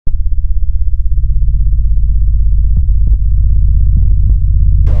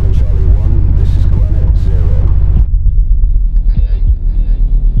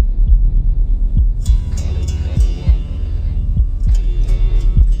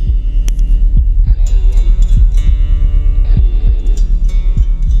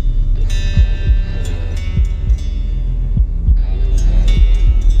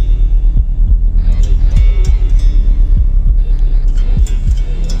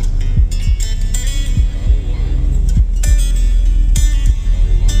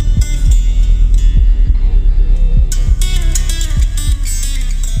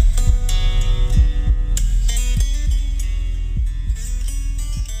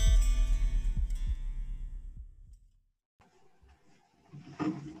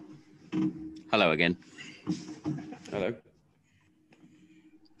Hello again. Hello.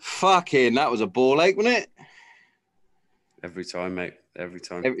 Fucking, that was a ball ache, wasn't it? Every time, mate. Every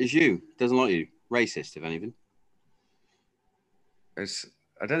time. It's you. Doesn't like you. Racist, if anything. I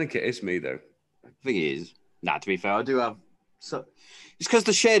don't think it is me, though. I think it is. Nah, to be fair, I do have... So, it's because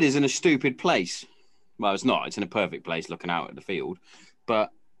the shed is in a stupid place. Well, it's not. It's in a perfect place looking out at the field.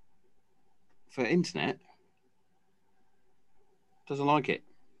 But for internet, doesn't like it.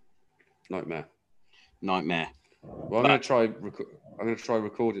 Nightmare. Well, I'm going to try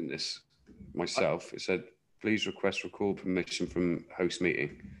recording this myself. It said, please request record permission from host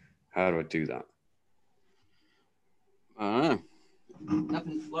meeting. How do I do that? I don't know.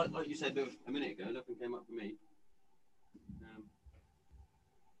 Nothing, like you said a minute ago, nothing came up for me.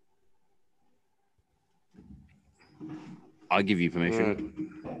 I give you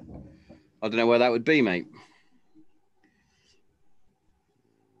permission. I don't know where that would be, mate.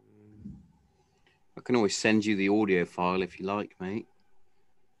 I can always send you the audio file if you like, mate.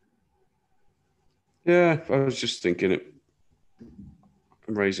 Yeah, I was just thinking it.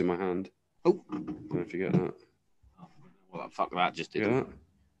 I'm raising my hand. Oh. I don't know if you get that. Well, fuck that, just did that.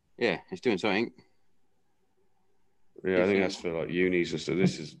 Yeah, it's doing something. Yeah, I think that's for like unis and stuff.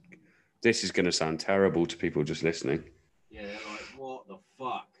 This is going to sound terrible to people just listening. Yeah, like, what the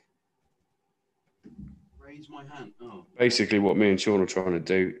fuck? Raise my hand. Oh. Basically, what me and Sean are trying to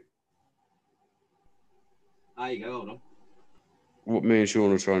do. There you go, hold on. What me and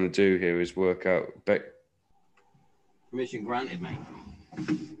Sean are trying to do here is work out. Permission granted, mate.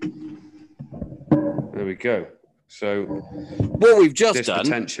 There we go. So, what we've just done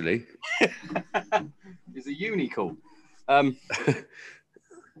potentially is a uni call. I'll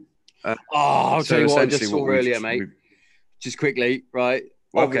tell you what I just saw earlier, mate. Just quickly, right?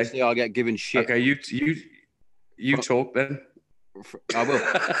 Okay. Obviously, I'll get given shit. Okay, you talk then. I will.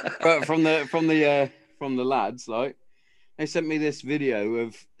 But from the lads, like, they sent me this video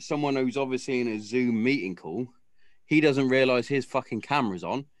of someone who's obviously in a Zoom meeting call. He doesn't realise his fucking camera's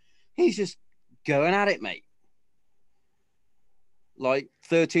on. He's just going at it, mate. Like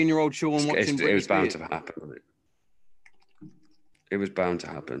 13-year-old Sean watching Britney It was bound Spears. to happen, wasn't it? It was bound to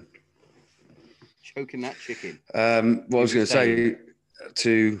happen. Choking that chicken. What I was going to say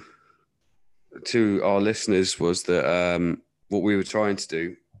to our listeners was that what we were trying to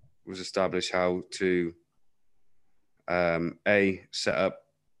do was establish how to set up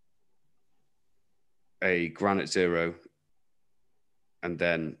a Granite Zero and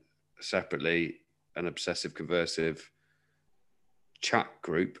then separately an Obsessive Conversive chat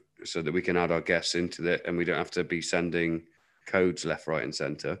group so that we can add our guests into it and we don't have to be sending codes left, right, and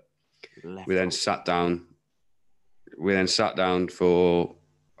centre. We then sat down for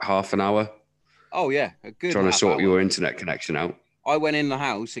half an hour. Oh yeah, a good. Trying to sort your internet connection out. I went in the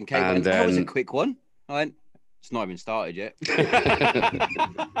house and Kate went, that was a quick one. I went, it's not even started yet.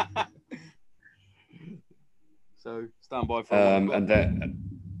 So stand by for and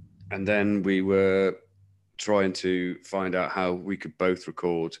then we were trying to find out how we could both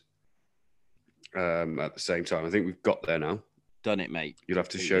record at the same time. I think we've got there now. Done it, mate. You'll have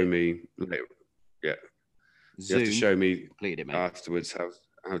to show me later. Yeah. You have to show me afterwards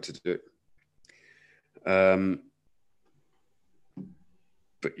how to do it.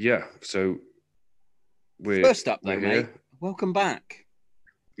 But yeah, so first up though, mate. Welcome back.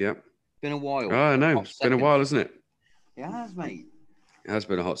 Yeah. Been a while. Oh, I know. It's been a while, hasn't it? It has, mate. It has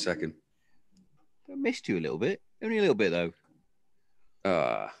been a hot second. I missed you a little bit. Only a little bit though.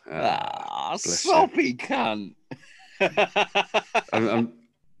 Soppy cunt. I'm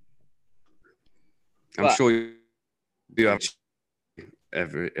sure you have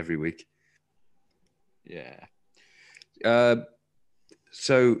every week. Yeah.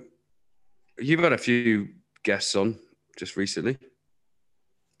 So you've had a few guests on just recently.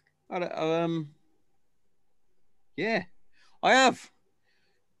 Yeah, I have.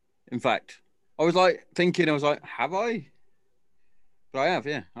 In fact, I was like thinking, have I? But I have,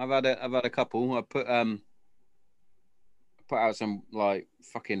 yeah. I've had a couple. I put out some like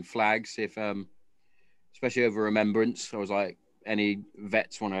fucking flags if especially over Remembrance. I was like, any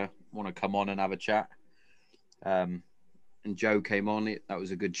vets wanna come on and have a chat. And Joe came on. That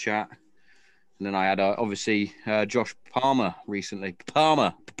was a good chat. And then I had obviously Josh Palmer recently.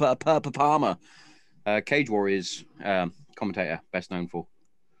 Palmer, Cage Warriors commentator, best known for.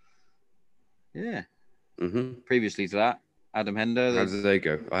 Yeah. Mm-hmm. Previously to that, Adam Hender. How did they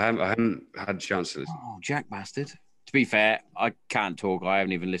go? I haven't had a chance to listen. Oh, Jack bastard. To be fair, I can't talk. I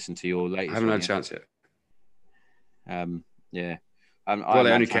haven't even listened to your latest. I haven't had a chance yet. Yeah. Well,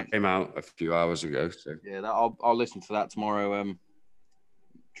 it only came out a few hours ago. So yeah, I'll listen to that tomorrow.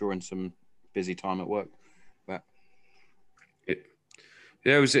 During some busy time at work. But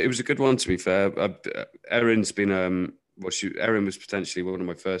yeah, it was a good one, to be fair. Erin's been Erin was potentially one of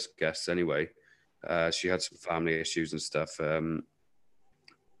my first guests anyway. She had some family issues and stuff,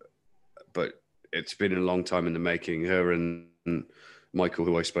 but it's been a long time in the making. Her and Michael,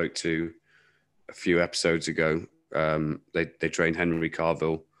 who I spoke to a few episodes ago, they trained Henry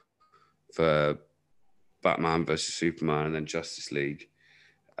Cavill for Batman versus Superman and then Justice League,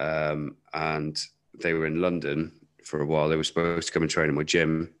 and they were in London for a while. They were supposed to come and train in my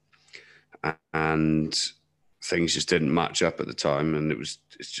gym, and things just didn't match up at the time. And it's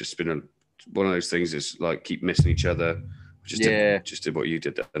just been one of those things. It's like keep missing each other. Just did what you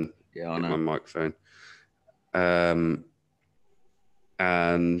did then. Yeah, I hit know. my microphone.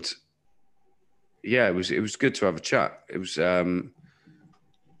 And yeah, it was good to have a chat. It was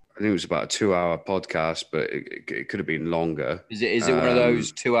I think it was about a 2-hour podcast, but it could have been longer. Is it one of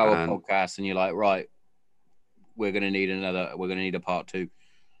those 2-hour and- podcasts, and you're like, right, we're gonna need a part 2?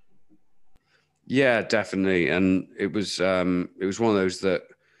 Yeah, definitely. And it was one of those that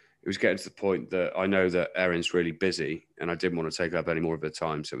it was getting to the point that I know that Erin's really busy, and I didn't want to take up any more of her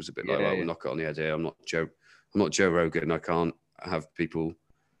time. So it was a bit like, well, we'll knock it on the head here. I'm not Joe Rogan. I can't have people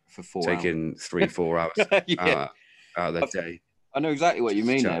For 4 taking 3-4 hours out of their day. I know exactly what you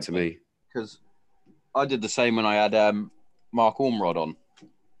mean there. To me, because I did the same when I had Mark Ormrod on.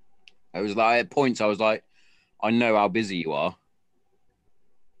 It was like at points I was like, I know how busy you are.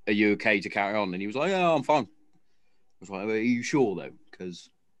 Are you okay to carry on? And he was like, yeah, I'm fine. I was like, are you sure though? Because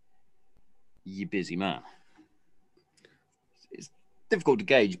you're busy, man. It's difficult to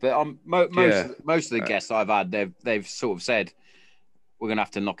gauge, but most of the guests I've had, they've sort of said we're gonna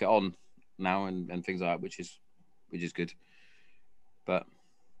have to knock it on now and things like that, which is good. But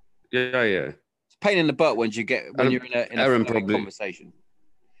yeah, it's a pain in the butt when you're in a conversation.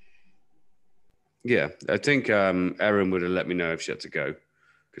 Yeah, I think Erin would have let me know if she had to go,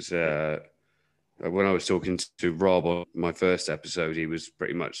 because when I was talking to Rob on my first episode, he was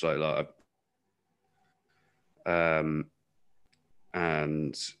pretty much like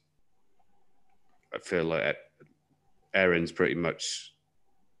and I feel like Erin's pretty much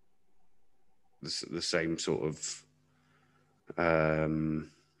the same sort of.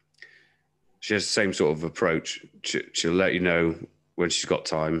 She has the same sort of approach. She'll let you know when she's got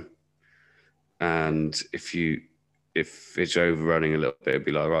time, and if it's overrunning a little bit, it'd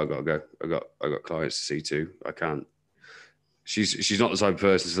be like, right, I gotta go. I got clients to see too. I can't. She's not the type of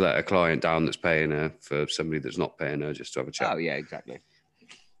person to let a client down that's paying her for somebody that's not paying her just to have a chat. Oh yeah, exactly.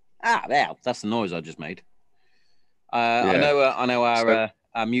 There, that's the noise I just made. I know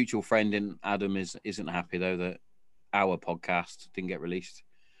our mutual friend in Adam isn't happy though that our podcast didn't get released.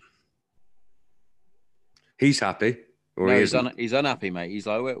 He's happy, or no, he he's isn't. He's unhappy, mate. He's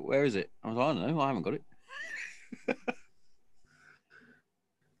like, where is it? I was like, I don't know. I haven't got it.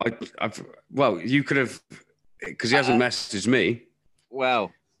 Well, you could have, because he hasn't messaged me.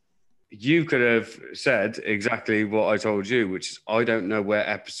 Well, you could have said exactly what I told you, which is I don't know where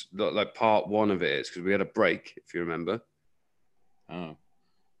episode, like part 1 of it is, because we had a break, if you remember. Oh.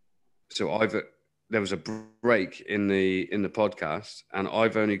 So there was a break in the podcast, and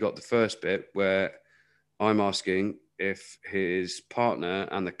I've only got the first bit where I'm asking if his partner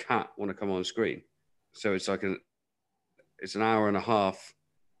and the cat want to come on screen. So it's like it's an hour and a half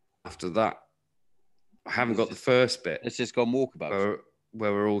after that. I haven't got the first bit. It's just gone walkabout.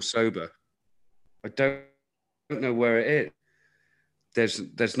 Where we're all sober. I don't know where it is.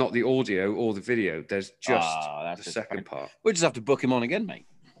 There's not the audio or the video. There's just the second part. We'll just have to book him on again, mate.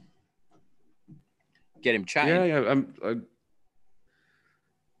 Get him chatting. Yeah.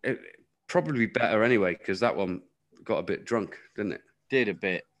 It probably better anyway, because that one got a bit drunk, didn't it? Did a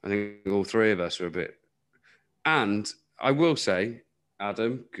bit. I think all 3 of us were a bit. And I will say,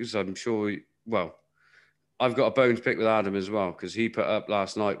 Adam, because I'm sure, I've got a bone to pick with Adam as well, because he put up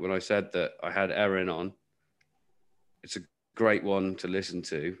last night when I said that I had Erin on. It's a great one to listen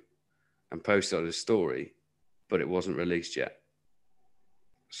to and post on his story, but it wasn't released yet.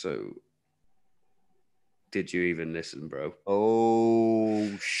 So, did you even listen, bro?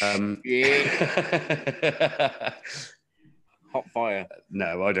 Oh, shit. Hot fire.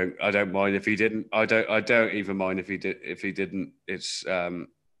 No, I don't mind if he didn't. I don't even mind if he didn't. It's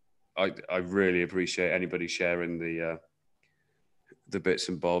I really appreciate anybody sharing the bits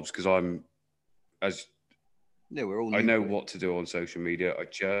and bobs, because we're all. I know what to do on social media. I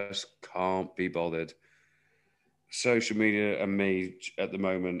just can't be bothered. Social media and me at the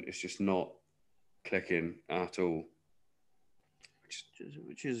moment is just not clicking at all.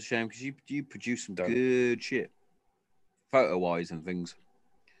 Which is a shame, because you produce some good shit, photo wise and things.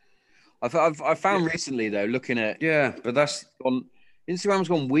 I found recently though, looking at Yeah, but that's on Instagram's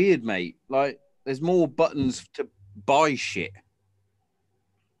gone weird, mate. Like there's more buttons to buy shit.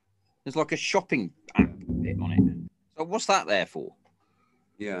 There's like a shopping app bit on it. So what's that there for?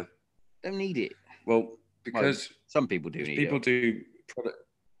 yeah. Don't need it. Well, because Some people do need people it.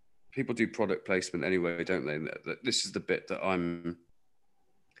 do product placement anyway, don't they? This is the bit that I'm.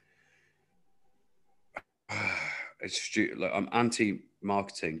 It's like I'm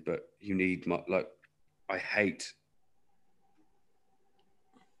anti-marketing, but you need like I hate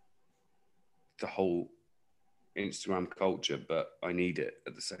the whole Instagram culture, but I need it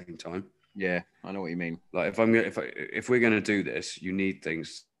at the same time. Yeah, I know what you mean. Like if we're gonna do this, you need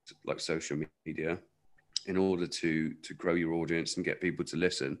things like social media in order to grow your audience and get people to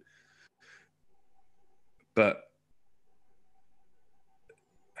listen. But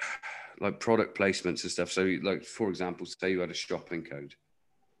like product placements and stuff. So like, for example, say you had a shopping code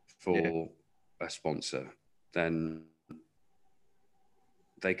for a sponsor, then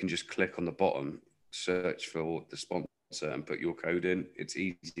they can just click on the bottom, search for the sponsor and put your code in. It's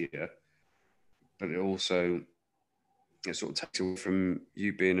easier, but it sort of takes away from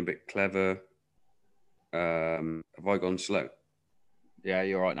you being a bit clever. Have I gone slow? Yeah,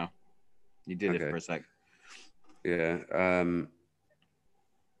 you're right now. You did it for a sec. Yeah.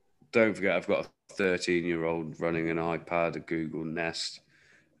 Don't forget, I've got a 13-year-old running an iPad, a Google Nest,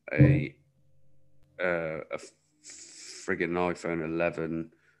 a friggin' iPhone 11,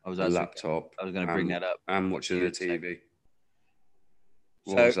 a laptop. I was going to bring that up. I'm watching the TV.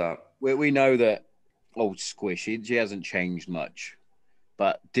 What So was that? We know that old Squish, she hasn't changed much,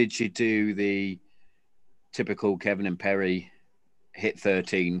 but did she do the typical Kevin and Perry hit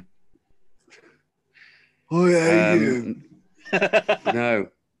 13? Oh yeah, you.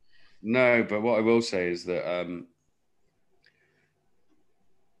 No, but what I will say is that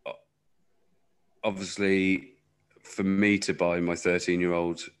obviously for me to buy my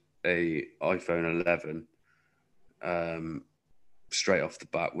 13-year-old a iPhone 11 straight off the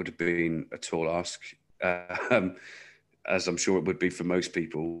bat would have been a tall ask, as I'm sure it would be for most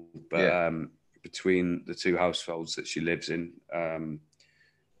people. But between the two households that she lives in,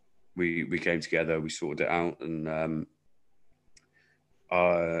 we came together, we sorted it out, and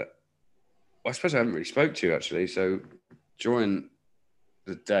I suppose I haven't really spoke to you actually. So during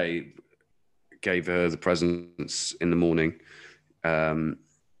the day, gave her the presents in the morning, and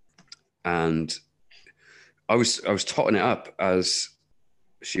I was totting it up as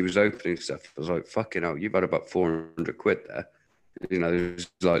she was opening stuff. I was like, "Fucking hell, you've had about 400 quid there." You know,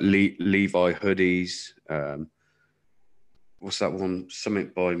 there's like Levi hoodies. What's that one? Something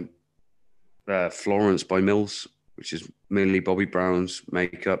by Florence by Mills, which is Millie Bobby Brown's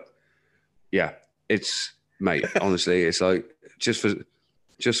makeup. Yeah, it's, mate, honestly, it's like just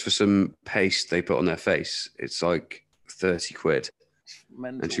for some paste they put on their face, it's like 30 quid.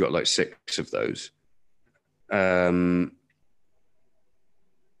 Mental. And she got like 6 of those. And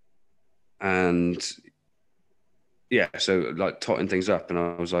yeah, so like totting things up, and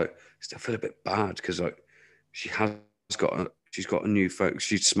I was like, I still feel a bit bad because like she's got a new phone.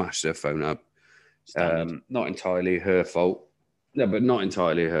 She smashed her phone up. Not entirely her fault. No, but not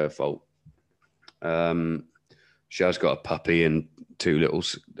entirely her fault. She has got a puppy and 2 little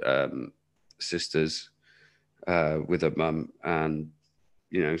sisters with her mum, and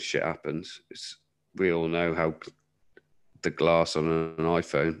you know, shit happens. We all know how the glass on an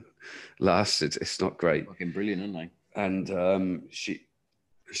iPhone lasts. It's not great. Fucking brilliant, aren't they? And she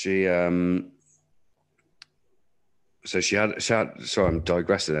so she had. Sorry, I'm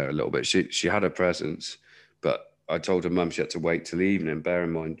digressing there a little bit. She had her presents, but I told her mum she had to wait till the evening. Bear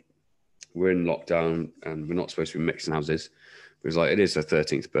in mind, we're in lockdown and we're not supposed to be mixing houses. It was like, it is her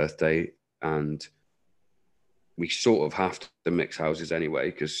 13th birthday, and we sort of have to mix houses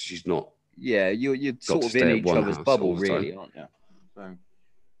anyway because she's not. Yeah, you're sort of in each other's bubble, really, aren't you? So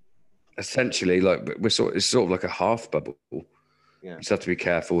essentially, like it's sort of like a half bubble. Yeah. You just have to be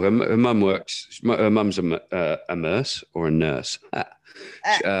careful. Her mum works. Her mum's a nurse or a nurse.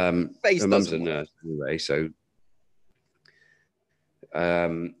 Her mum's a nurse anyway. So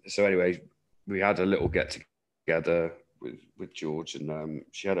anyway, we had a little get together with George, and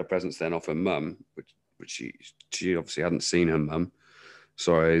she had her presents then off her mum, which she obviously hadn't seen her mum.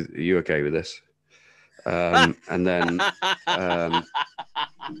 Sorry, are you okay with this? And then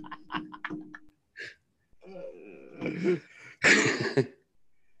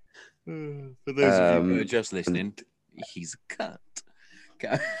for those of you who are just listening, he's cut.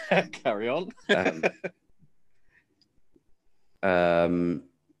 Carry on.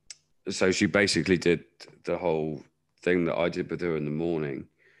 So she basically did the whole thing that I did with her in the morning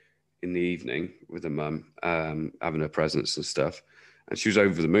in the evening with her mum, having her presents and stuff. And she was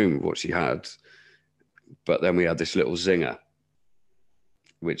over the moon with what she had. But then we had this little zinger,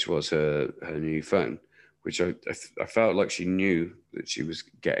 which was her new phone, which I felt like she knew that she was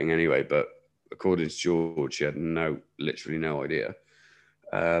getting anyway. But according to George, she had literally no idea.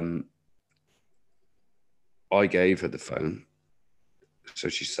 I gave her the phone. So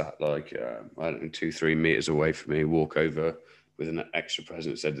she sat like, I don't know, 2-3 meters away from me, walk over with an extra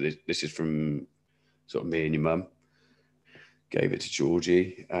present, said, this is from sort of me and your mum. Gave it to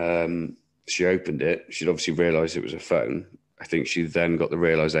Georgie. She opened it. She'd obviously realised it was a phone. I think she then got the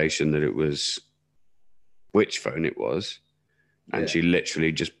realisation that it was which phone it was. And she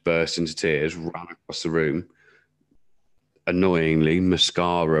literally just burst into tears, ran across the room, annoyingly,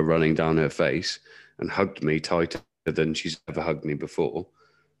 mascara running down her face, and hugged me tighter than she's ever hugged me before.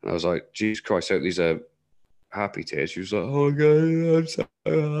 And I was like, Jesus Christ, I hope these are happy tears. She was like, oh, God, I'm so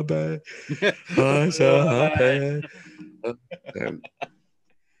happy. I'm so happy.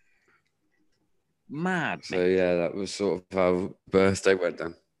 Mad. So, yeah, that was sort of how birthday went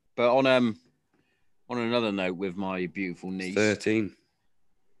down. But on another note, with my beautiful niece, 13.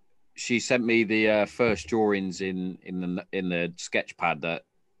 she sent me the first drawings in the sketch pad that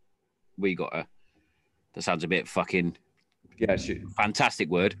we got her. That sounds a bit fucking fantastic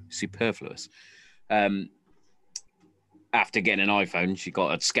word, superfluous. After getting an iPhone, she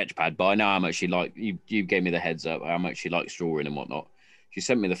got a sketch pad, but I know how much she liked. You gave me the heads up how much she likes drawing and whatnot. She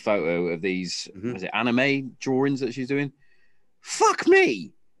sent me the photo of these, was it anime drawings that she's doing? Fuck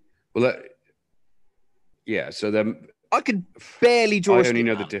me. Well, so then I could barely draw. I only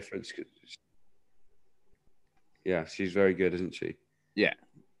know the difference. Yeah, she's very good, isn't she? Yeah,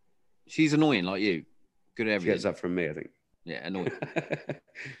 she's annoying like you. Good at everything. She gets that from me, I think. Yeah, annoying.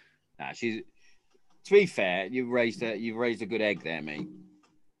 Nah, she's. To be fair, you've raised a good egg there, mate.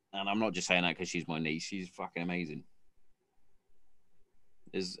 And I'm not just saying that because she's my niece. She's fucking amazing.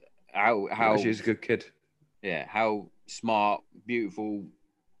 Is how she's a good kid. Yeah, how smart, beautiful,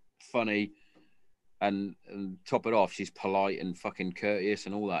 funny, and top it off, she's polite and fucking courteous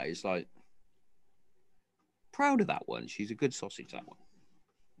and all that. It's like proud of that one. She's a good sausage, that one.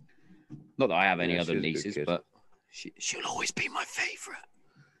 Not that I have any other nieces, but she'll always be my favorite.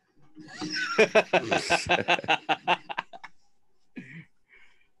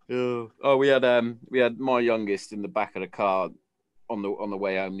 Oh, we had my youngest in the back of the car on the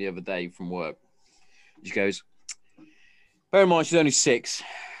way home the other day from work. She goes, bear in mind she's only 6.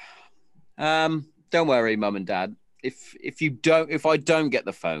 Don't worry, Mum and Dad. If I don't get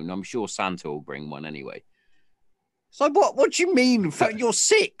the phone, I'm sure Santa will bring one anyway. So what do you mean? You're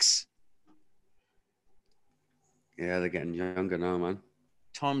 6? Yeah, they're getting younger now, man.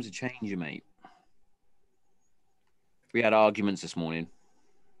 Times are changing, mate. We had arguments this morning.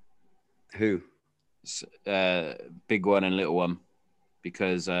 Who? Big one and little one,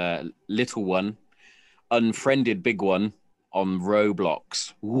 because little one unfriended big one on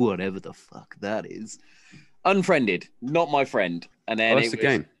Roblox, whatever the fuck that is. Unfriended, not my friend. And then that's the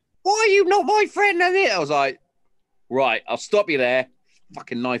game. Why are you not my friend? And I was like, right, I'll stop you there.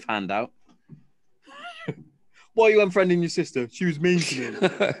 Fucking knife hand out. Why are you unfriending your sister? She was mean to me.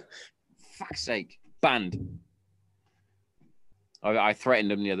 Fuck's sake. Banned. I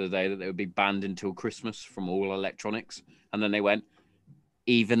threatened them the other day that they would be banned until Christmas from all electronics. And then they went,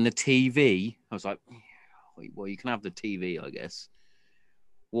 even the TV? I was like, well, you can have the TV, I guess.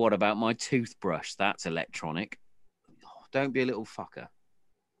 What about my toothbrush? That's electronic. Oh, don't be a little fucker.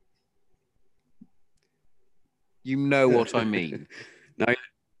 You know what I mean.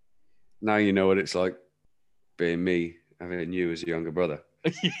 Now you know what it's like being me, having you as a younger brother.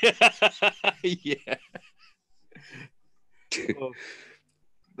 Yeah. Oh.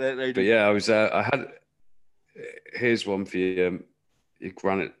 But yeah, I had. Here's one for you, your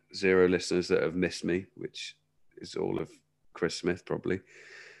Granite Zero listeners that have missed me, which is all of Chris Smith probably.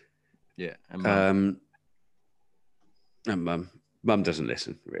 Yeah, and Mum. Mum doesn't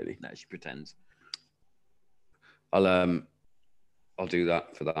listen really. No, she pretends. I'll do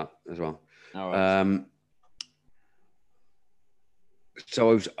that for that as well. All right.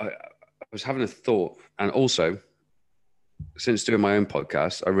 So I was having a thought, and also since doing my own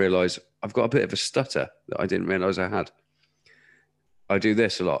podcast, I realised I've got a bit of a stutter that I didn't realise I had. I do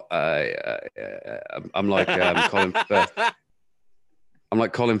this a lot. I'm like Colin Firth. I'm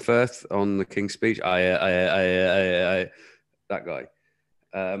like Colin Firth on the King's Speech. That guy.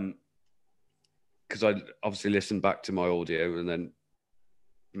 Because I obviously listen back to my audio and then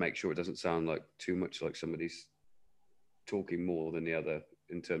make sure it doesn't sound like too much like somebody's talking more than the other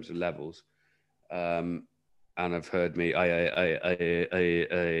in terms of levels. and have heard me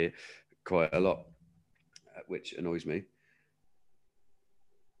quite a lot, which annoys me.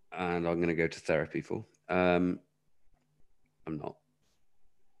 And I'm going to go to therapy for. I'm not.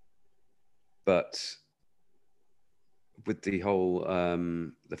 But with the whole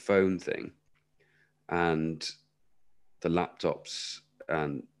the phone thing and the laptops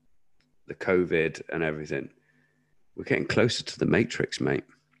and the COVID and everything, we're getting closer to the Matrix, mate.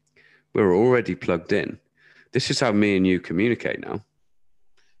 We're already plugged in. This is how me and you communicate now.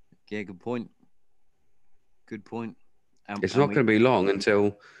 Yeah, good point. Good point. It's not going to be long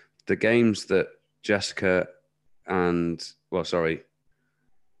until the games that Jessica and,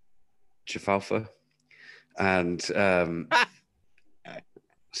 Chifalfa and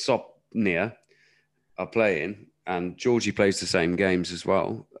Sopnia are playing, and Georgie plays the same games as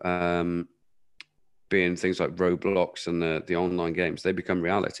well, being things like Roblox and the online games, they become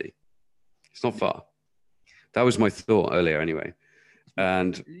reality. It's not far. That was my thought earlier anyway.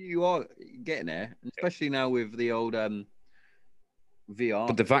 And you are getting there, especially now with the old VR.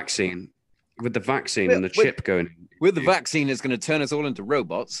 But the vaccine, and the chip going in. With the vaccine, it's going to turn us all into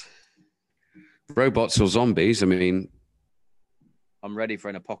robots. Robots or zombies, I mean. I'm ready for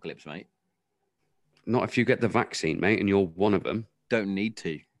an apocalypse, mate. Not if you get the vaccine, mate, and you're one of them. Don't need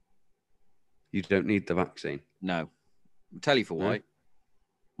to. You don't need the vaccine. No. I'll tell you for why. No.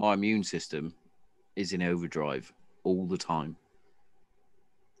 My immune system is in overdrive all the time.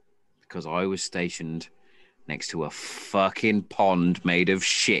 Because I was stationed next to a fucking pond made of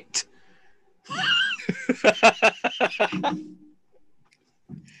shit.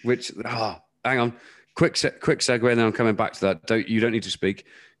 Which, hang on. Quick segue, and then I'm coming back to that. You don't need to speak.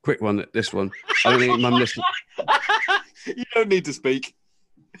 Quick one, this one. I don't think Mum listened. You don't need to speak.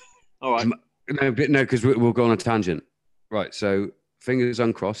 All right. No, because we'll go on a tangent. Right, so fingers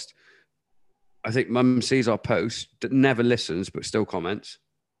uncrossed. I think Mum sees our post, never listens, but still comments.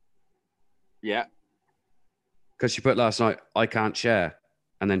 Yeah. Because she put last night, I can't share,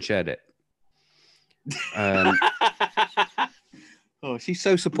 and then shared it. Oh, she's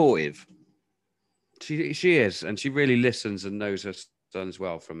so supportive. She is, and she really listens and knows her son as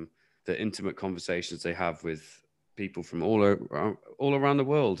well from the intimate conversations they have with people from all around the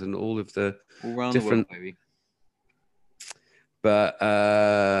world and all of the different. The world, baby. But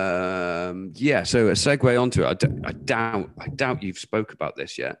yeah, so a segue onto it. I doubt you've spoke about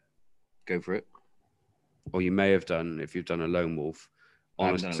this yet. Go for it. Or you may have done if you've done a lone wolf.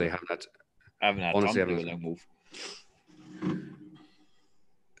 Honestly, I haven't had time to do a lone wolf.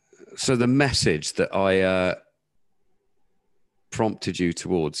 So the message that I prompted you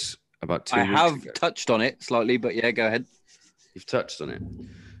towards about 2 weeks ago. I have touched on it slightly, but yeah, go ahead. You've touched on it.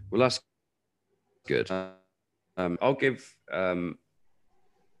 Well, that's good. I'll give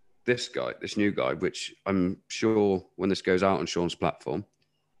this new guy, which I'm sure when this goes out on Sean's platform.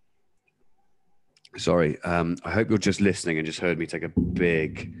 Sorry, I hope you're just listening and just heard me take a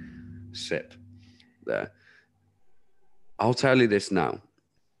big sip there. I'll tell you this now.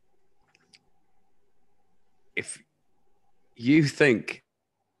 If you think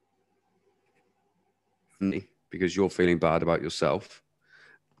because you're feeling bad about yourself,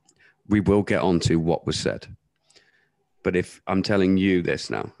 we will get on to what was said. But if I'm telling you this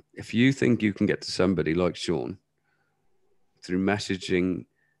now, if you think you can get to somebody like Sean through messaging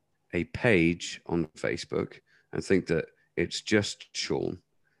a page on Facebook and think that it's just Sean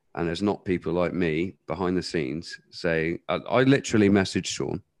and there's not people like me behind the scenes saying, I literally messaged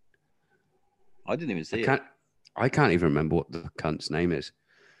Sean. I didn't even see it. I can't even remember what the cunt's name is.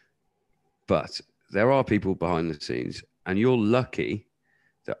 But there are people behind the scenes, and you're lucky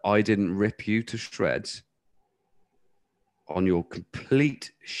that I didn't rip you to shreds on your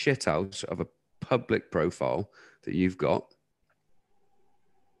complete shithouse of a public profile that you've got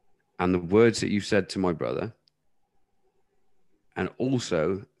and the words that you said to my brother, and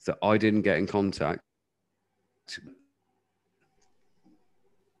also that I didn't get in contact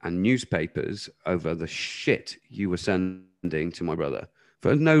and newspapers over the shit you were sending to my brother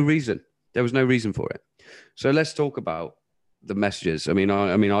for no reason. There was no reason for it. So let's talk about the messages. I mean,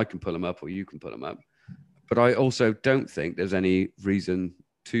 I can pull them up or you can pull them up, but I also don't think there's any reason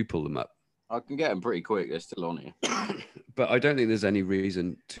to pull them up. I can get them pretty quick. They're still on here. But I don't think there's any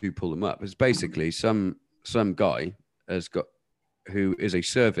reason to pull them up. It's basically some guy who is a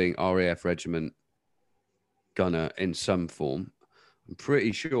serving RAF regiment gunner in some form. I'm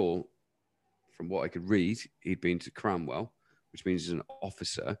pretty sure, from what I could read, he'd been to Cranwell, which means he's an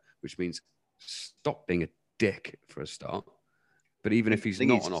officer, which means stop being a dick for a start. But even if he's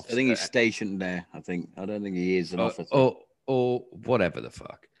not an officer... I think he's stationed there, I don't think he is an officer. Or whatever the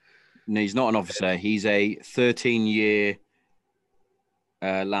fuck. No, he's not an officer. He's a 13-year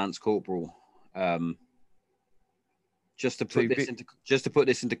Lance Corporal. Just to put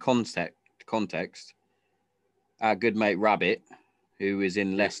this into context, our good mate Rabbit, who is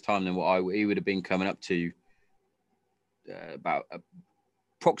in less time than he would have been coming up to about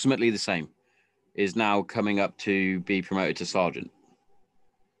approximately the same, is now coming up to be promoted to sergeant.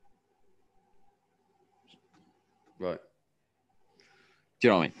 Right. Do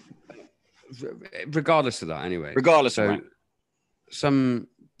you know what I mean? Regardless of that, anyway. Regardless of that. Some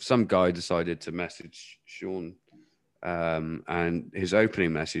guy decided to message Sean, and his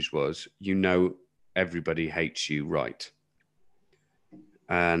opening message was, everybody hates you, right?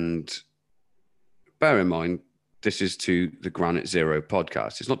 And bear in mind, this is to the Granite Zero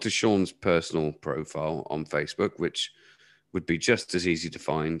podcast. It's not to Sean's personal profile on Facebook, which would be just as easy to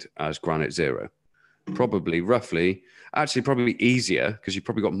find as Granite Zero. Probably easier, because you've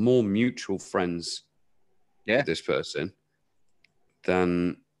probably got more mutual friends with this person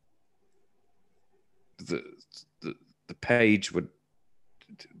than the page would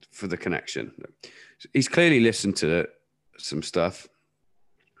for the connection. He's clearly listened to some stuff,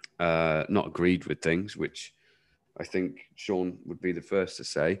 not agreed with things, which I think Sean would be the first to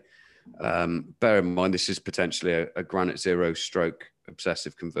say. Bear in mind, this is potentially a Granite Zero stroke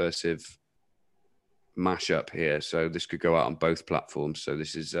obsessive conversive mashup here, so this could go out on both platforms. So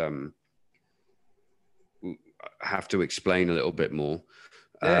this is I have to explain a little bit more.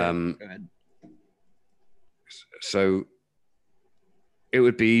 Go ahead. So it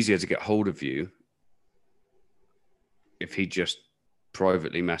would be easier to get hold of you if he just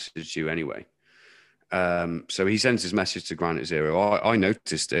privately messaged you anyway. So he sends his message to Granite Zero. I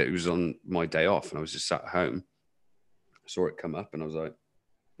noticed it. It was on my day off, and I was just sat at home. I saw it come up, and I was like,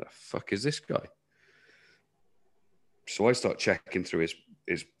 "The fuck is this guy?" So I start checking through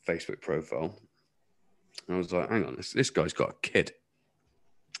his Facebook profile. And I was like, "Hang on, this guy's got a kid.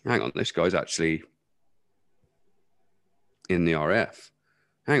 Hang on, this guy's actually in the RF.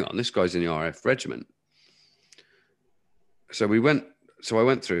 Hang on, this guy's in the RF regiment." So I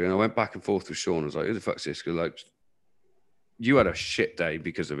went through, and I went back and forth with Sean. I was like, "Who the fuck's this?" Because like, you had a shit day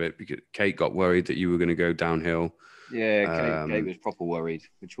because of it. Because Kate got worried that you were going to go downhill. Yeah, Kate was proper worried,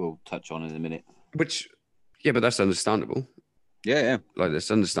 which we'll touch on in a minute. Yeah, but that's understandable. Yeah. Like, that's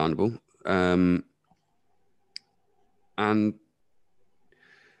understandable. And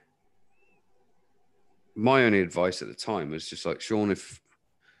my only advice at the time was just like, Sean, if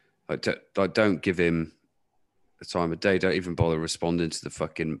I don't give him the time of day, don't even bother responding to the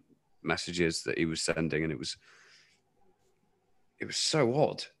fucking messages that he was sending. And it was so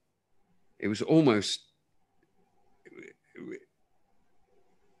odd. It was almost,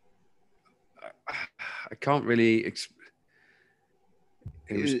 I can't really.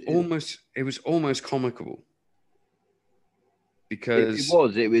 It was almost comical, because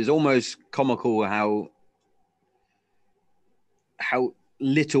it was almost comical how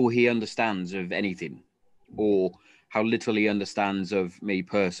little he understands of anything, or how little he understands of me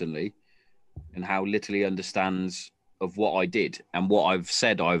personally, and how little he understands of what I did and what I've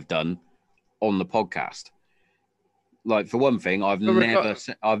said I've done on the podcast. Like, for one thing, I've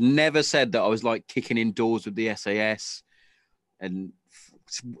never said that I was like kicking in doors with the SAS and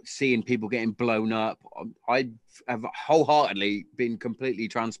seeing people getting blown up. I have wholeheartedly been completely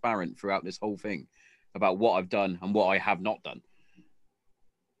transparent throughout this whole thing about what I've done and what I have not done.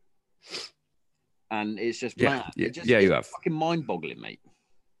 And it's just mad. You have fucking mind-boggling, mate.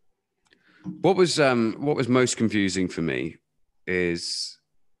 What was most confusing for me is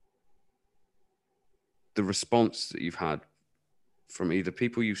the response that you've had from either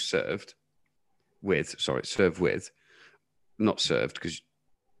people you served with, not served, because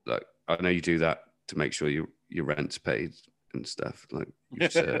like, I know you do that to make sure your rent's paid and stuff, like you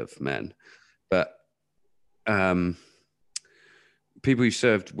serve men, but people you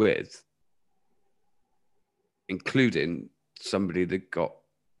served with, including somebody that got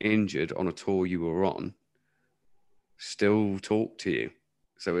injured on a tour you were on, still talk to you.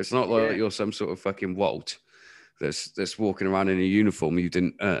 So it's not like you're some sort of fucking Walt that's walking around in a uniform you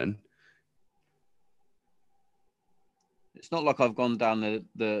didn't earn. It's not like I've gone down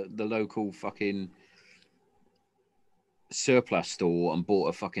the local fucking surplus store and bought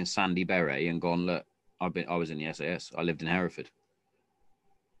a fucking Sandy Beret and gone, look, I was in the SAS. I lived in Hereford.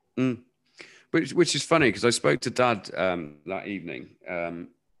 Which is funny, because I spoke to Dad that evening and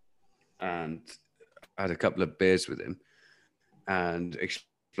I had a couple of beers with him and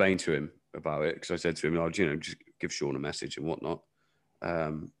explained to him about it, because I said to him, just give Sean a message and whatnot.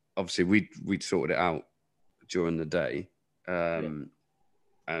 Obviously, we'd sorted it out during the day, and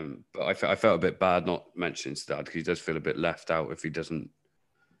But I felt a bit bad not mentioning to Dad because he does feel a bit left out if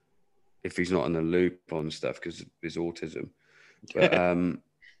he's not in the loop on stuff because of his autism. But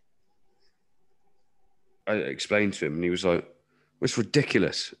I explained to him, and he was like, well, "It's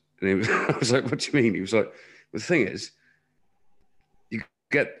ridiculous." And I was like, "What do you mean?" He was like, "Well, the thing is, you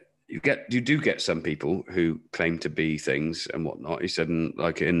do get some people who claim to be things and whatnot." He said, and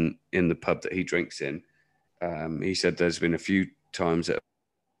like in the pub that he drinks in, he said there's been a few times that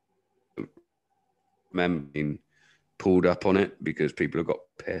men been pulled up on it because people have got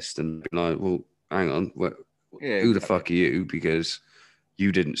pissed and been like, "Well, hang on, who the fuck are you? Because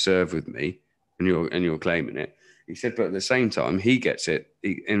you didn't serve with me, and you're claiming it." He said, but at the same time, he gets it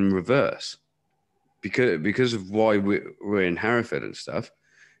in reverse because of why we're in Hereford and stuff.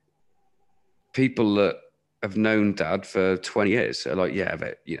 People that have known Dad for 20 years are like, "Yeah,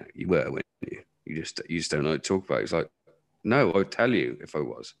 but you were, weren't you? You just don't know what to talk about." It's like, no, I'd tell you if I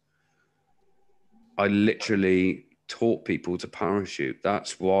was. I literally taught people to parachute.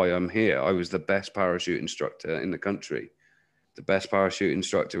 That's why I'm here. I was the best parachute instructor in the country. The best parachute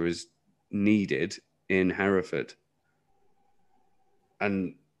instructor is needed in Hereford.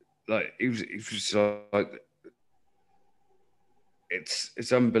 And like it was like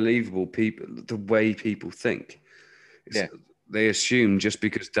it's unbelievable, people, the way people think. They assume just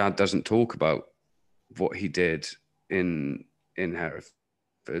because Dad doesn't talk about what he did in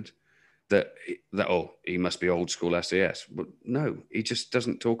Hereford that he must be old school SAS. But no, he just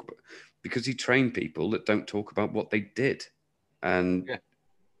doesn't talk about, because he trained people that don't talk about what they did. And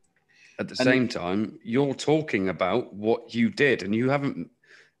at the same time, you're talking about what you did, and you haven't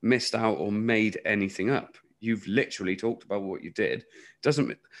missed out or made anything up. You've literally talked about what you did.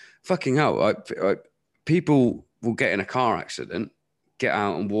 Doesn't fucking hell. People will get in a car accident, get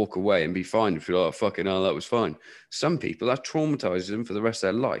out and walk away and be fine and feel like, "Oh, fucking hell, that was fine." Some people, that traumatizes them for the rest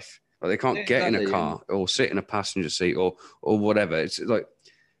of their life. Like they can't get in a car or sit in a passenger seat or whatever. It's like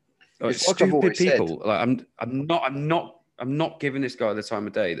it's stupid people. Like I'm not giving this guy the time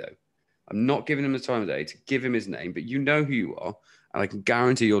of day though. I'm not giving him the time of day to give him his name, but you know who you are, and I can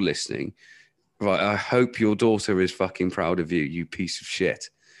guarantee you're listening. Right, I hope your daughter is fucking proud of you, you piece of shit.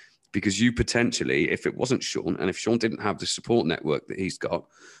 Because you potentially, if it wasn't Sean, and if Sean didn't have the support network that he's got,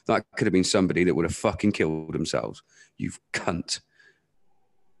 that could have been somebody that would have fucking killed themselves. You cunt.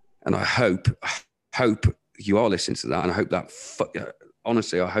 And I hope you are listening to that, and I hope that,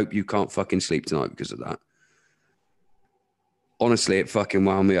 honestly, I hope you can't fucking sleep tonight because of that. Honestly, it fucking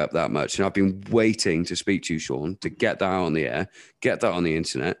wound me up that much. And I've been waiting to speak to you, Sean, to get that on the air, get that on the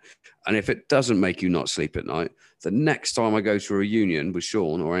internet. And if it doesn't make you not sleep at night, the next time I go to a reunion with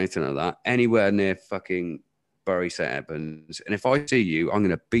Sean or anything like that, anywhere near fucking Bury St. Edmunds, and if I see you, I'm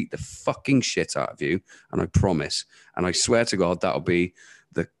going to beat the fucking shit out of you. And I promise. And I swear to God, that'll be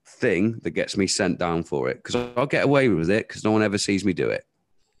the thing that gets me sent down for it. Because I'll get away with it because no one ever sees me do it.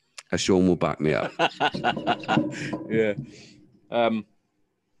 As Sean will back me up. Yeah.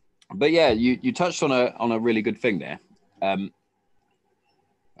 But yeah, you touched on a really good thing there.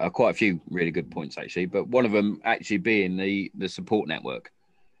 Quite a few really good points actually, but one of them actually being the support network.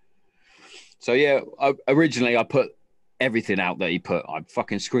 So yeah, originally I put everything out that he put. I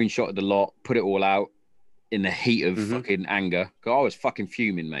fucking screenshotted the lot, put it all out in the heat of fucking anger. Cause I was fucking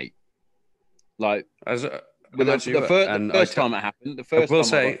fuming, mate. Like the first time it happened, the first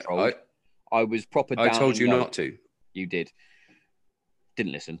time I got trolled, I was proper down. I told you not to. You did.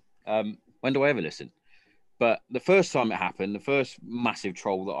 Didn't listen. When do I ever listen? But the first time it happened, the first massive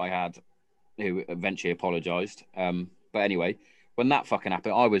troll that I had, who eventually apologized. But anyway, when that fucking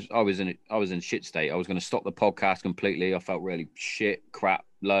happened, I was in shit state. I was going to stop the podcast completely. I felt really shit, crap,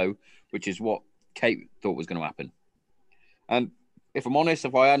 low, which is what Kate thought was going to happen. And if I'm honest,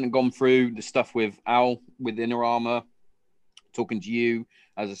 if I hadn't gone through the stuff with Al, with Inner Armour, talking to you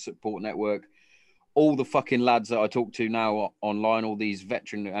as a support network, all the fucking lads that I talk to now online, all these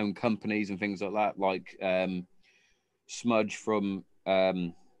veteran-owned companies and things like that, like Smudge from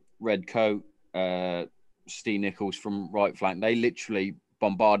Red Coat, Steve Nichols from Right Flank, they literally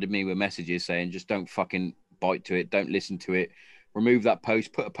bombarded me with messages saying, just don't fucking bite to it, don't listen to it, remove that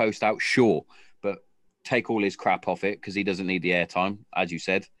post, put a post out, sure, but take all his crap off it because he doesn't need the airtime, as you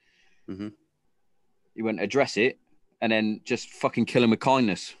said. Mm-hmm. You won't address it and then just fucking kill him with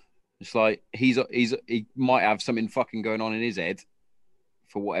kindness. It's like he might have something fucking going on in his head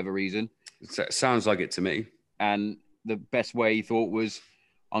for whatever reason. It sounds like it to me. And the best way he thought was,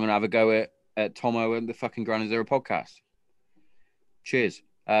 I'm going to have a go at Tomo and the fucking Ground Zero podcast. Cheers.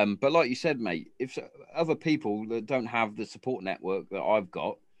 But like you said, mate, if other people that don't have the support network that I've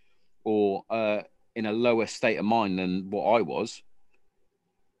got, or in a lower state of mind than what I was,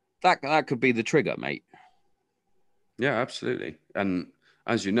 that could be the trigger, mate. Yeah, absolutely. And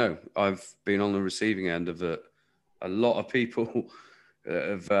as you know, I've been on the receiving end of a lot of people that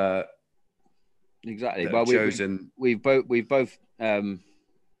have, Exactly. that Well, have chosen. we've both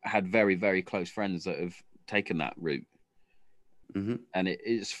had very, very close friends that have taken that route, Mhm. and it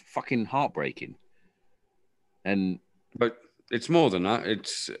is fucking heartbreaking. And But it's more than that.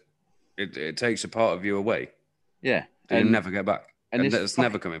 It takes a part of you away yeah, that you'll never get back, and and it's that's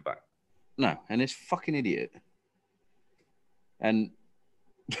never coming back. no, and it's fucking idiot. And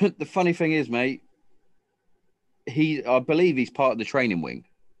the funny thing is, mate, I believe he's part of the training wing,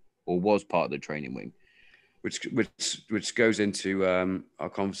 or was part of the training wing. Which goes into our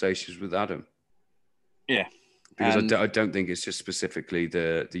conversations with Adam. Yeah, because I don't think it's just specifically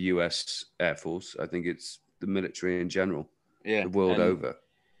the US Air Force. I think it's the military in general, yeah, the world over.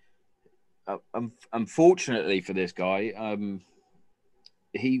 Unfortunately for this guy,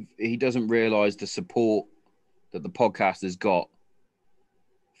 he doesn't realise the support that the podcast has got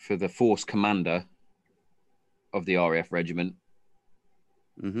for the force commander of the RAF regiment.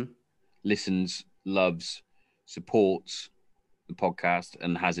 Mm-hmm. Listens, loves, supports the podcast,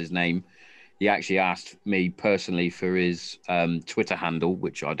 and has his name. He actually asked me personally for his Twitter handle,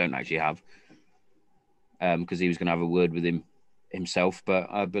 which I don't actually have, because he was going to have a word with him himself. But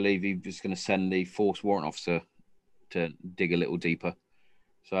I believe he was going to send the force warrant officer to dig a little deeper.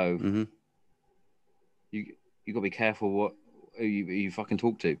 So you got to be careful who you fucking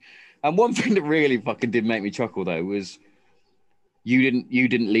talk to. And one thing that really fucking did make me chuckle though was you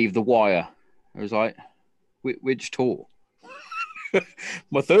didn't leave the wire. I was like, which tour?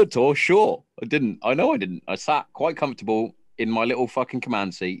 My third tour, sure. I didn't. I know I didn't. I sat quite comfortable in my little fucking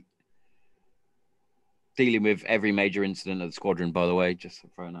command seat, dealing with every major incident of the squadron, by the way, just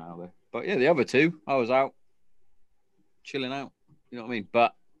throwing that out there. But yeah, the other two, I was out, chilling out. You know what I mean?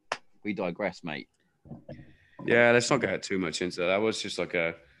 But we digress, mate. Yeah, let's not get too much into that. That was just like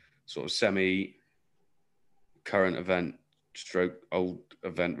a sort of semi-current event, stroke old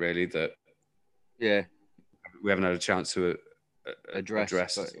event, really, that Yeah, we haven't had a chance to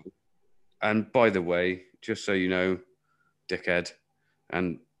address. But... And by the way, just so you know, dickhead,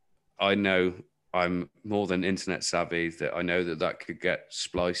 and I know I'm more than internet savvy, that I know that could get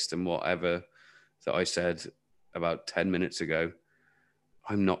spliced and whatever that I said about 10 minutes ago.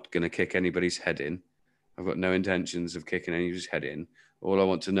 I'm not going to kick anybody's head in. I've got no intentions of kicking anybody's head in. All I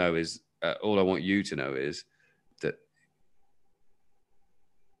want you to know is that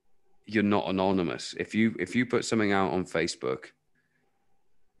you're not anonymous. If you put something out on Facebook,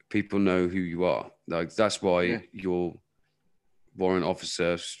 people know who you are. Like, that's why your warrant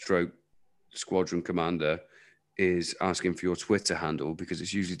officer stroke squadron commander is asking for your Twitter handle, because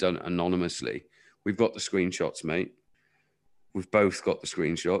it's usually done anonymously. We've got the screenshots, mate. We've both got the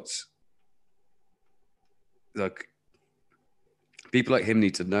screenshots. Like, people like him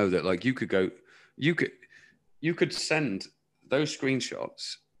need to know that, like, you could send those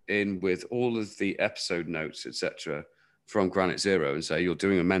screenshots in with all of the episode notes, etc., from Granite Zero, and say you're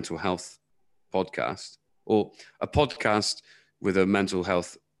doing a mental health podcast, or a podcast with a mental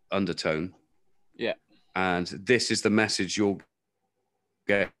health undertone. Yeah. And this is the message you'll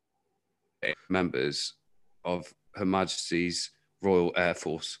get, members of Her Majesty's Royal Air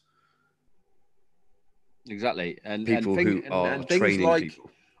Force. Exactly. And people who are things training like people.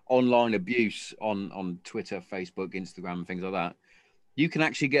 Online abuse on Twitter, Facebook, Instagram, and things like that, you can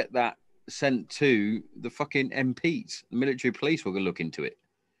actually get that sent to the fucking MPs. The military police will go look into it.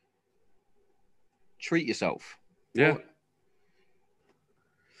 Treat yourself. Yeah.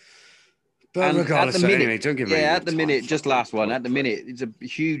 But and regardless, at the minute, anyway, don't give me at the minute, just last one. At the minute, it's a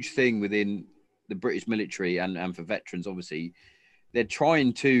huge thing within the British military and for veterans, obviously. They're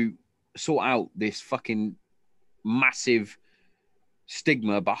trying to sort out this fucking massive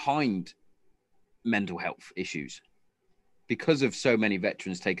stigma behind mental health issues because of so many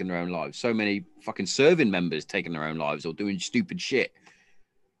veterans taking their own lives, so many fucking serving members taking their own lives or doing stupid shit.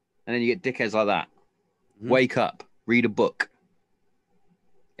 And then you get dickheads like that. Mm-hmm. Wake up, read a book.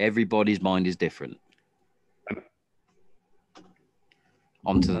 Everybody's mind is different.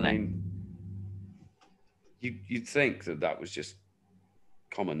 On to the next. You'd think that was just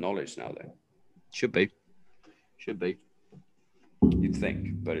common knowledge now, though. Should be. You'd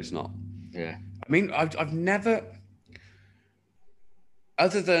think, but it's not. Yeah. I mean, I've never,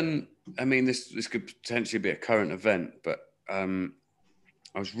 other than, I mean, this could potentially be a current event, but I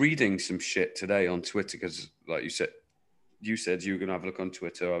was reading some shit today on Twitter because, like you said you were going to have a look on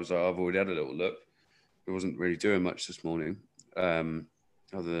Twitter. I was like, I've already had a little look. I wasn't really doing much this morning, other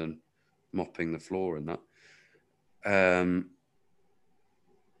than mopping the floor and that.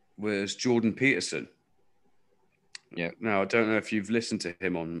 was Jordan Peterson. Yeah. Now, I don't know if you've listened to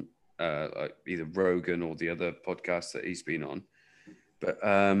him on like either Rogan or the other podcasts that he's been on, but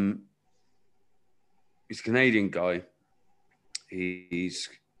he's a Canadian guy. He's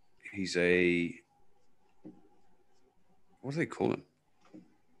a, what do they call him?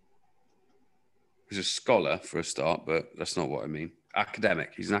 He's a scholar for a start, but that's not what I mean.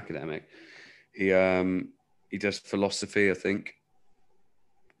 Academic. He's an academic. He does philosophy, I think,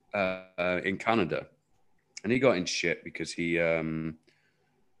 in Canada, and he got in shit because he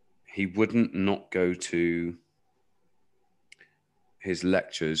wouldn't not go to his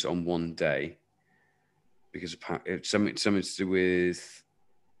lectures on one day because it's something to do with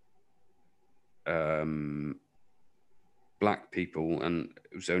black people, and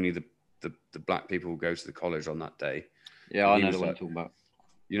it was only the black people who go to the college on that day. Yeah, I know what I'm talking about.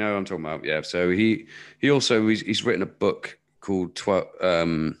 You know what I'm talking about, yeah. So he also he's written a book called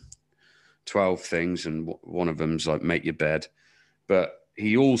 12 Things, and one of them's like make your bed. But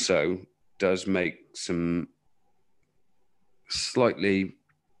he also does make some slightly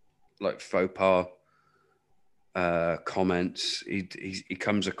like faux pas comments. He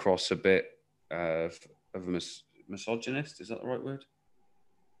comes across a bit of a misogynist. Is that the right word?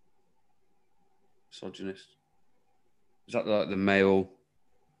 Misogynist. Is that like the male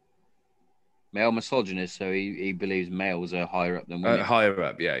misogynist? So he believes males are higher up than women. Higher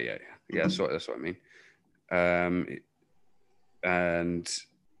up, yeah. That's what I mean. And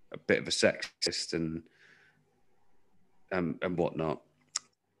a bit of a sexist and whatnot.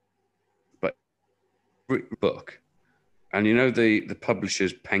 But book, and you know the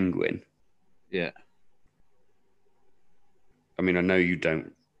publisher's Penguin. Yeah. I mean, I know you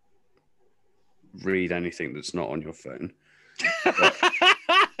don't read anything that's not on your phone,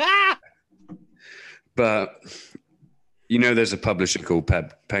 but you know there's a publisher called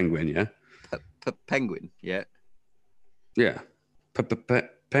Penguin, yeah? Penguin, yeah. Yeah.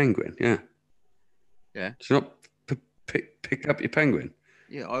 Penguin, yeah. Yeah. Do you not pick up your Penguin?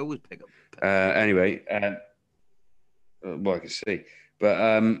 Yeah, I always pick up. Anyway, well, I can see.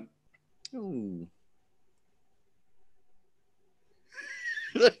 But Ooh.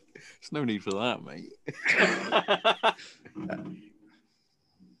 There's no need for that, mate.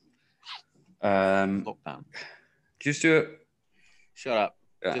 Lockdown. Just do it. Shut up.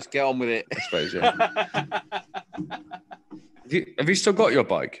 Yeah. Just get on with it. I suppose, yeah. Have you still got your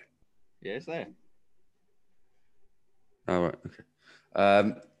bike? Yeah, it's there. Oh, right.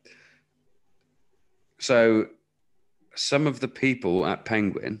 Okay. So some of the people at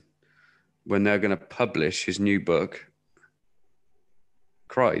Penguin, when they're going to publish his new book,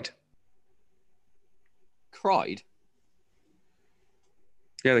 cried. Cried?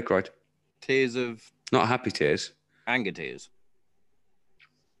 Yeah, they cried. Tears of... Not happy tears. Anger tears.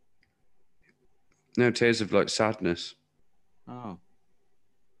 No, tears of like sadness. Oh.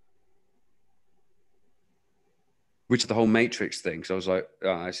 Which is the whole Matrix thing. So I was like,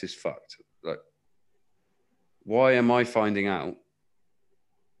 oh, this is fucked. Like, why am I finding out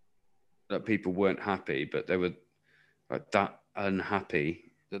that people weren't happy, but they were like that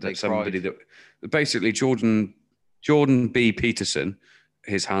unhappy that somebody cried. That basically Jordan B. Peterson,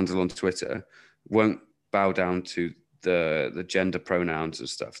 his handle on Twitter, won't bow down to the gender pronouns and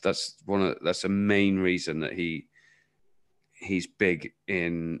stuff. That's a main reason that he's big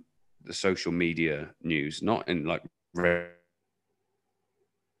in the social media news, not in like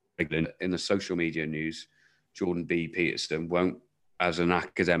in the social media news. Jordan B. Peterson won't, as an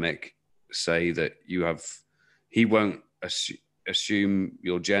academic, say that you have. He won't assume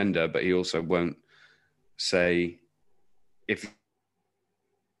your gender, but he also won't say if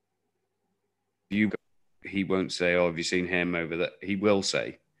you. He won't say, "Oh, have you seen him over there?" He will say,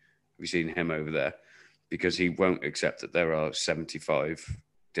 "Have you seen him over there?" Because he won't accept that there are 75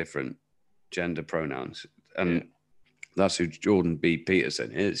 different gender pronouns, and that's who Jordan B.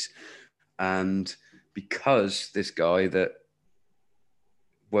 Peterson is. And because this guy that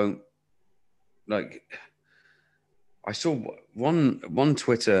won't, like, I saw one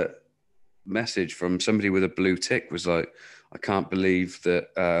Twitter message from somebody with a blue tick was like, I can't believe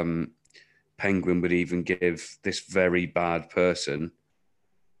that Penguin would even give this very bad person,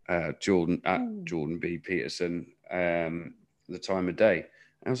 Jordan B. Peterson, the time of day.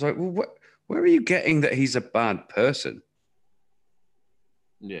 And I was like, well, where are you getting that he's a bad person?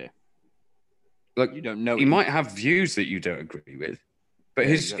 Yeah. Like, you don't know. He might have views that you don't agree with, but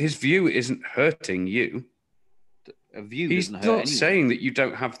his view isn't hurting you. A view he's doesn't hurt not anyone. saying that you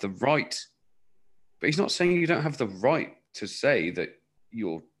don't have the right, but he's not saying you don't have the right to say that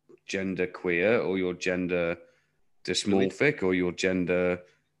you're gender queer or you're gender dysmorphic or you're gender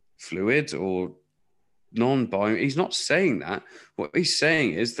fluid or non-binary. He's not saying that. What he's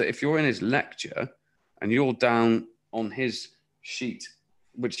saying is that if you're in his lecture and you're down on his sheet,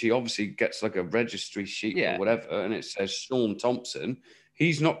 which he obviously gets like a registry sheet or whatever, and it says Sean Thompson,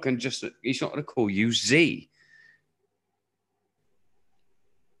 he's not going to call you Z.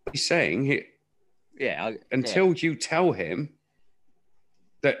 He's saying until you tell him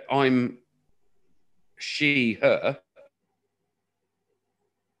that I'm she, her,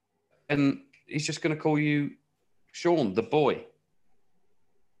 and he's just going to call you Sean, the boy.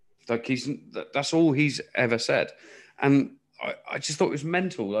 Like that's all he's ever said. And I just thought it was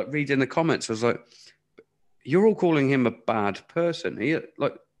mental. Like reading the comments, I was like, you're all calling him a bad person. He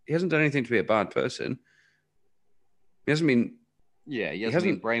hasn't done anything to be a bad person. He hasn't been. Yeah, he hasn't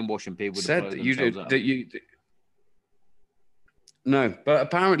been brainwashing people. Said that you did that. No, but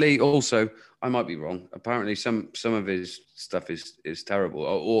apparently also I might be wrong. Apparently some of his stuff is terrible.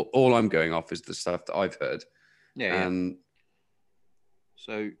 All I'm going off is the stuff that I've heard. Yeah. And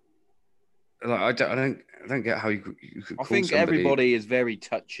so, like, I don't get how you could. I think everybody is very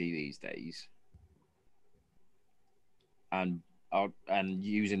touchy these days, and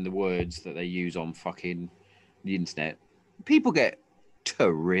using the words that they use on fucking the internet, people get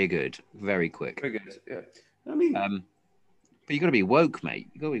triggered very quick. Triggered, yeah. I mean, but you got to be woke, mate.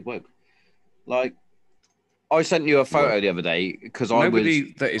 You got to be woke. Like, I sent you a photo the other day because I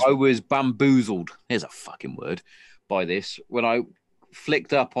was bamboozled. Here's a fucking word by this when I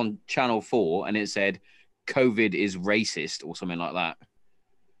flicked up on Channel 4 and it said COVID is racist or something like that.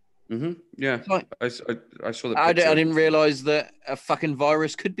 Mm-hmm. Yeah, like, I saw that. I didn't realize that a fucking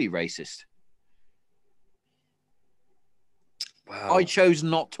virus could be racist. Wow. I chose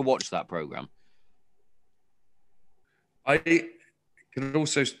not to watch that program. I can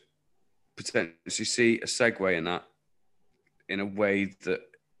also potentially see a segue in that in a way that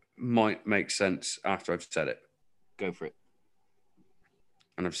might make sense after I've said it. Go for it.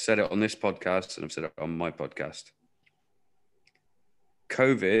 And I've said it on this podcast and I've said it on my podcast.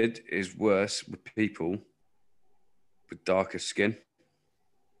 COVID is worse with people with darker skin.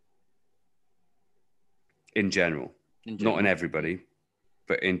 In general. Not in everybody,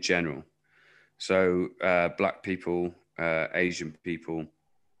 but in general. So black people, Asian people,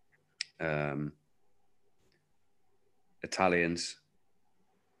 Italians,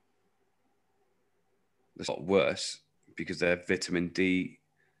 it's a lot worse because they're vitamin D,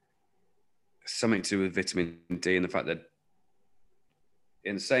 something to do with vitamin D and the fact that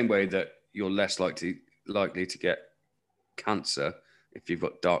in the same way that you're less likely to get cancer if you've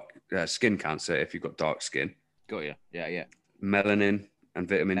got dark skin cancer, if you've got dark skin. Got you. Yeah. Melanin and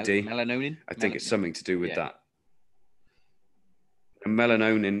vitamin D. Melanonin? I think it's something to do with that. And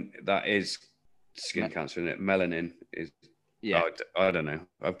melanonin, that is skin cancer, isn't it? Melanin is... Yeah. I don't know.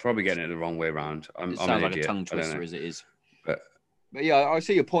 I'm probably getting it the wrong way around. I'm sounds an like idiot. A tongue twister as it is. But yeah, I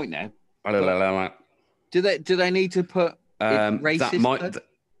see your point now. Do they need to put racist? That might...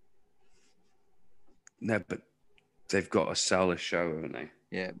 No, but they've got to sell a show, haven't they?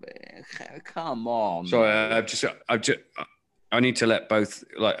 Yeah, but come on. Sorry, I need to let both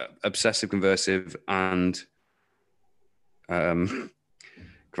like obsessive conversive and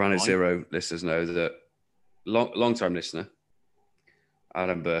Granite Zero listeners know that long time listener,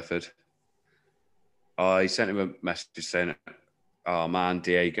 Adam Burford, I sent him a message saying, "Oh man,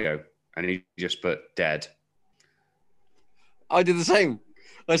 Diego," and he just put dead. I did the same.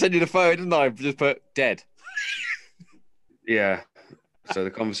 I sent you the photo, didn't I? Just put dead. Yeah. So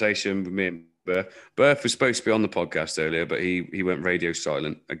the conversation with me and Burf was supposed to be on the podcast earlier, but he went radio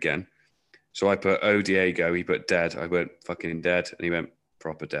silent again. So I put, "Oh, Diego." He put dead. I went fucking dead. And he went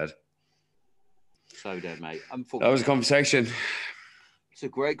proper dead. So dead, mate. That was a conversation. It's a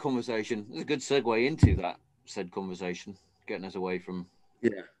great conversation. It's a good segue into that said conversation, getting us away from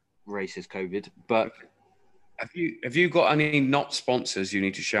racist COVID. But have you got any not sponsors you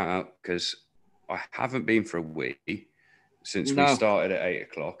need to shout out? Because I haven't been for a week since we started at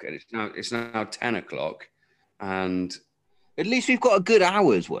 8:00, and it's now 10:00, and at least we've got a good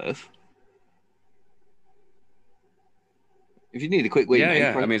hour's worth. If you need a quick week,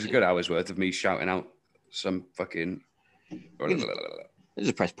 I mean, it's a good hour's worth of me shouting out some fucking.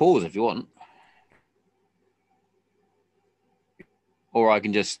 Just press pause if you want, or I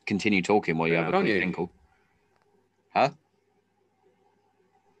can just continue talking while you have a quick tinkle. Huh?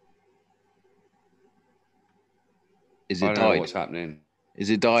 Is it I don't know what's happening. Is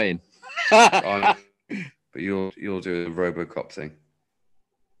it dying? But you'll do the RoboCop thing.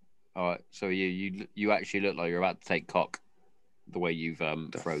 All right. So you actually look like you're about to take cock, the way you've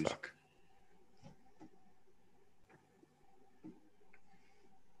froze. Fuck?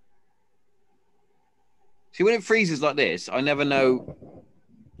 See, when it freezes like this, I never know,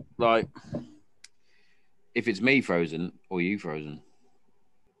 like, if it's me frozen or you frozen.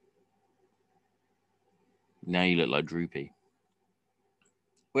 Now you look like Droopy.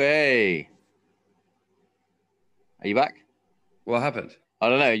 Way. Are you back? What happened? I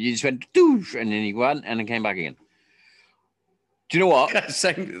don't know. You just went doosh, and then you went and then came back again. Do you know what?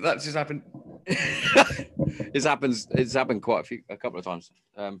 Same. That just happened. It's happened a couple of times.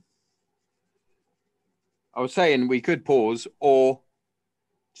 I was saying we could pause or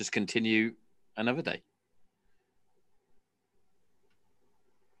just continue another day.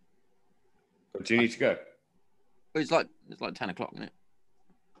 Do you need to go? It's like 10 o'clock, isn't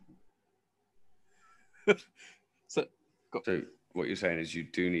it? So what you're saying is you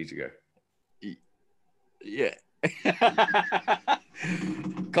do need to go. Yeah.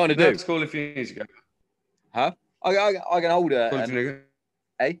 Kind of do. It's cool if you need to go. Huh? I can hold her.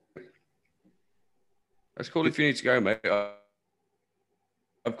 Hey? That's cool if you need to go, mate.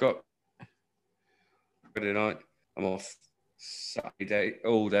 I've got Friday night. I'm off Saturday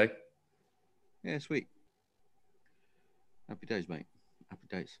all day. Yeah, sweet. Happy days, mate. Happy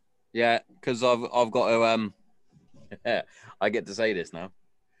days. Yeah, because I've got to I get to say this now.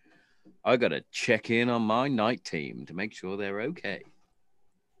 I got to check in on my night team to make sure they're okay.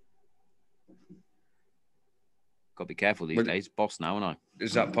 Got to be careful these days. Boss now, and I.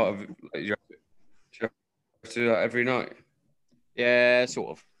 Is that part of you have to do that every night? Yeah, sort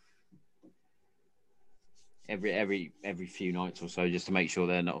of. Every few nights or so, just to make sure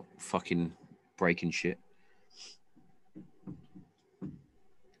they're not fucking breaking shit.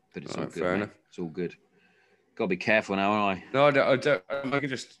 But it's all good, fair enough. It's all good. Got to be careful now, aren't I? No, I don't. I can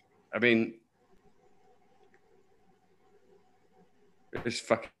just. I mean, this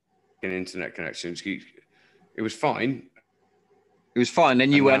fucking internet connection. It was fine. It was fine.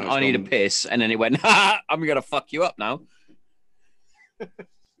 Then you went, I need a piss. And then it went, I'm going to fuck you up now.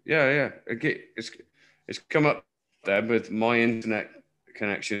 Yeah. It's come up there with my internet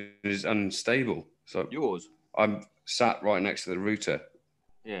connection is unstable. So yours? I'm sat right next to the router.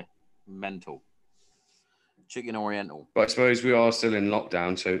 Yeah. Mental. Chicken Oriental. But I suppose we are still in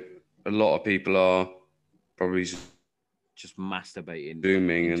lockdown. So a lot of people are probably just masturbating,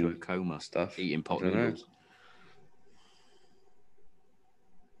 zooming into and a coma, stuff, eating pot noodles.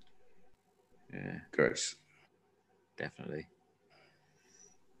 Yeah, gross. Definitely.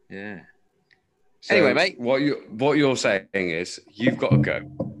 Yeah. So anyway, mate, what you're saying is you've got to go.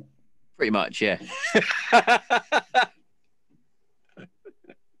 Pretty much, yeah.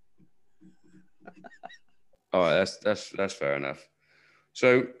 All right, that's fair enough.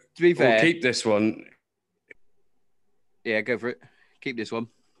 So to be fair, we'll keep this one. Yeah, go for it. Keep this one.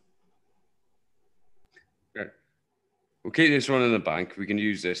 Okay. We'll keep this one in the bank. We can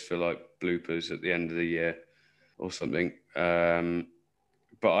use this for like bloopers at the end of the year or something. But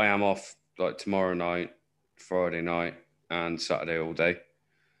I am off like tomorrow night, Friday night, and Saturday all day.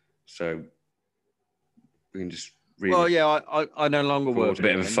 So we can just Well, yeah, I no longer work. It's a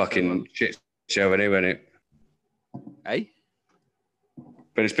bit of a fucking shit show anyway, isn't it? Eh?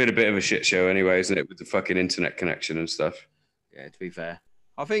 But it's been a bit of a shit show anyway, isn't it, with the fucking internet connection and stuff? Yeah, to be fair.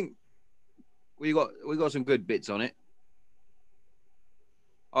 I think we got some good bits on it.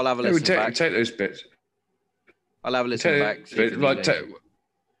 I'll have a listen back. Take those bits. I'll have a listen back.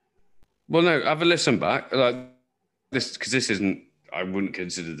 Well, no, have a listen back. Like this, because this isn't. I wouldn't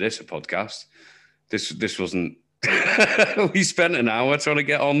consider this a podcast. This wasn't. We spent an hour trying to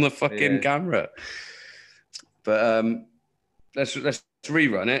get on the fucking camera. But let's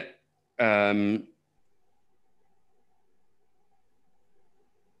rerun it.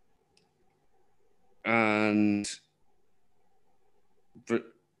 And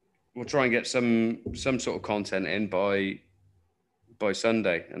we'll try and get some sort of content in by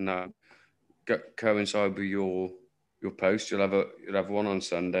Sunday, and that coincide with your post. You'll have one on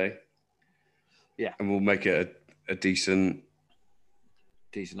Sunday. Yeah, and we'll make it a decent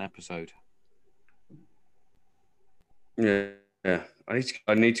episode. Yeah.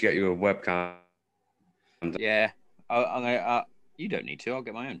 I need to get you a webcam. Yeah, you don't need to. I'll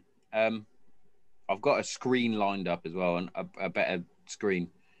get my own. I've got a screen lined up as well, and a better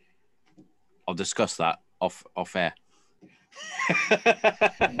screen. I'll discuss that off air.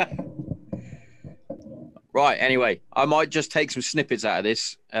 Right. Anyway, I might just take some snippets out of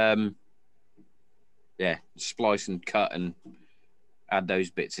this. Yeah, splice and cut and add those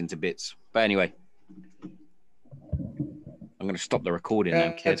bits into bits. But anyway, I'm going to stop the recording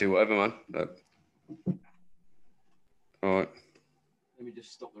now, kid. Do whatever, man. All right. Let me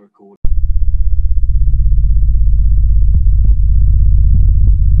just stop the recording.